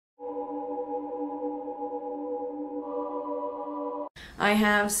I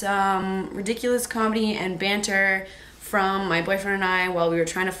have some ridiculous comedy and banter from my boyfriend and I while we were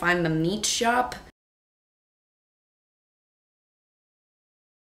trying to find the meat shop.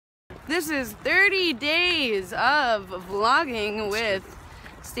 This is 30 days of vlogging with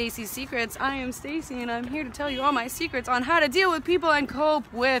Stacey's Secrets. I am Stacey and I'm here to tell you all my secrets on how to deal with people and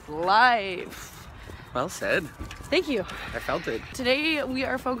cope with life. Well said. Thank you. I felt it. Today we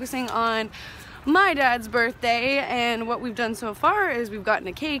are focusing on my dad's birthday, and what we've done so far is we've gotten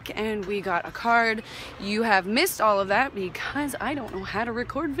a cake and we got a card. You have missed all of that because I don't know how to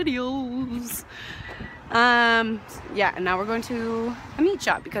record videos. Yeah, and now we're going to a meat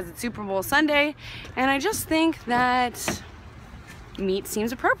shop because it's Super Bowl Sunday, and I just think that meat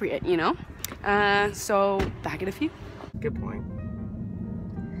seems appropriate, you know? So back in a few. Good point.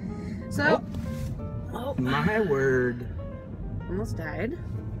 So, oh my word. Almost died.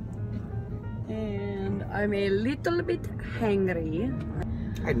 And I'm a little bit hangry.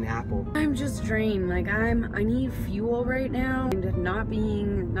 I had an apple. I'm just drained. Like I need fuel right now. And not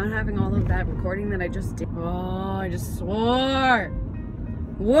having all of that recording that I just did. Oh, I just swore.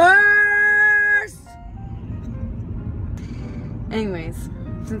 Worst! Anyways,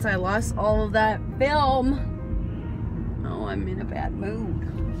 since I lost all of that film, oh, I'm in a bad mood.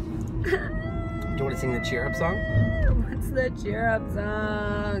 Do you want to sing the cheer up song? What's the cheer up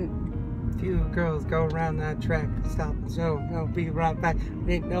song? Few girls go around that track, stop the show, no, be right back.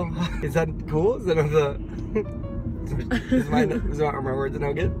 Ain't no. Is that cool? Is that is my words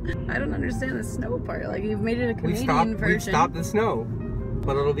no good? I don't understand the snow part. Like you've made it a Canadian version. We stopped the snow,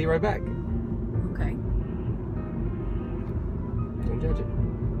 but it'll be right back. Okay. Don't judge it.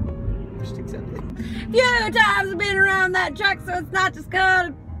 Just accept it. Few times I've been around that track, so it's not just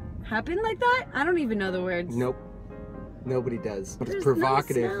gonna happen like that. I don't even know the words. Nope. Nobody does. But There's it's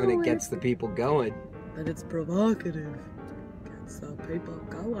provocative no and it gets the people going. But it's provocative. Gets the people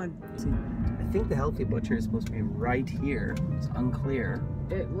going. I think the healthy butcher is supposed to be right here. It's unclear.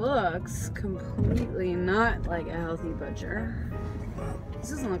 It looks completely not like a healthy butcher. This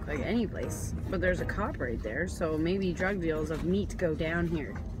doesn't look like any place. But there's a cop right there, so maybe drug deals of meat go down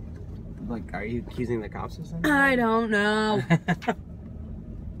here. Like, are you accusing the cops of something? I don't know.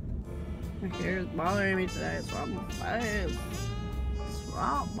 My hair is bothering me today. Swap my face.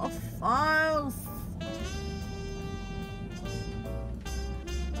 Swap my face.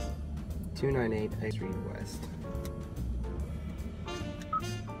 298 High Street West.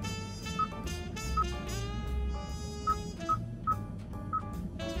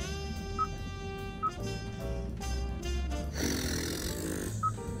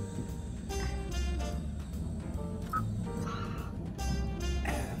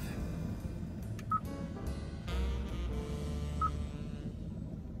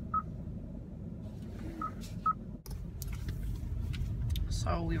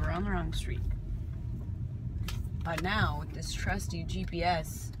 So we were on the wrong street. But now, with this trusty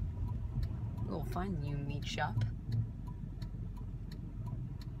GPS, we'll find the new meat shop.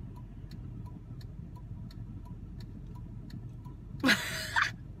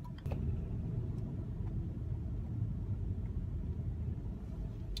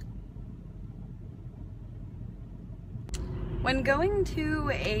 When going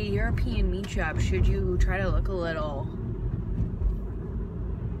to a European meat shop, should you try to look a little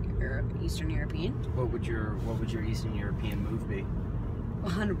Eastern European? What would your Eastern European move be?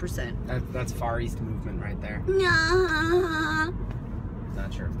 100%. That's Far East movement right there. Nah.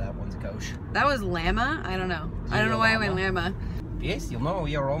 Not sure if that one's kosher. That was llama? I don't know. I don't know why I went llama. Yes, you know,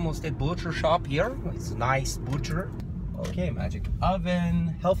 we are almost at butcher shop here. It's a nice butcher. Okay, magic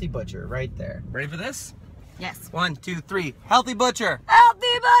oven. Healthy butcher right there. Ready for this? Yes. 1, 2, 3. Healthy butcher.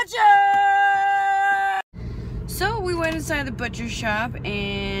 Healthy butcher! So we went inside the butcher shop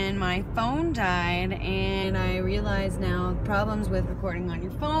and my phone died, and I realize now problems with recording on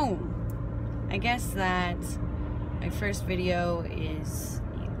your phone. I guess that my first video is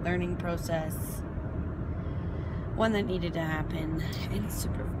a learning process, one that needed to happen, and it's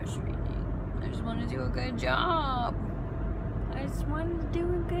super frustrating. I just want to do a good job. I just want to do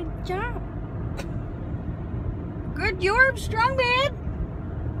a good job. Good job, strong man.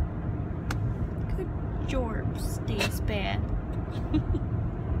 Jorb stays bad.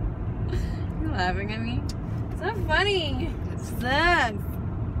 You're laughing at me? It's not funny. It's sad.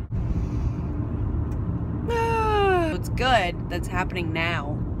 What's good that's happening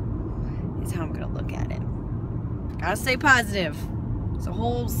now is how I'm gonna look at it. Gotta stay positive. It's a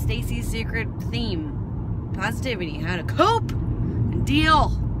whole Stacey's Secret theme. Positivity, how to cope and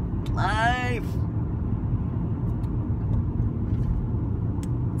deal with life.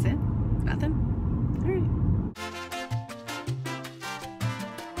 That's it? Nothing?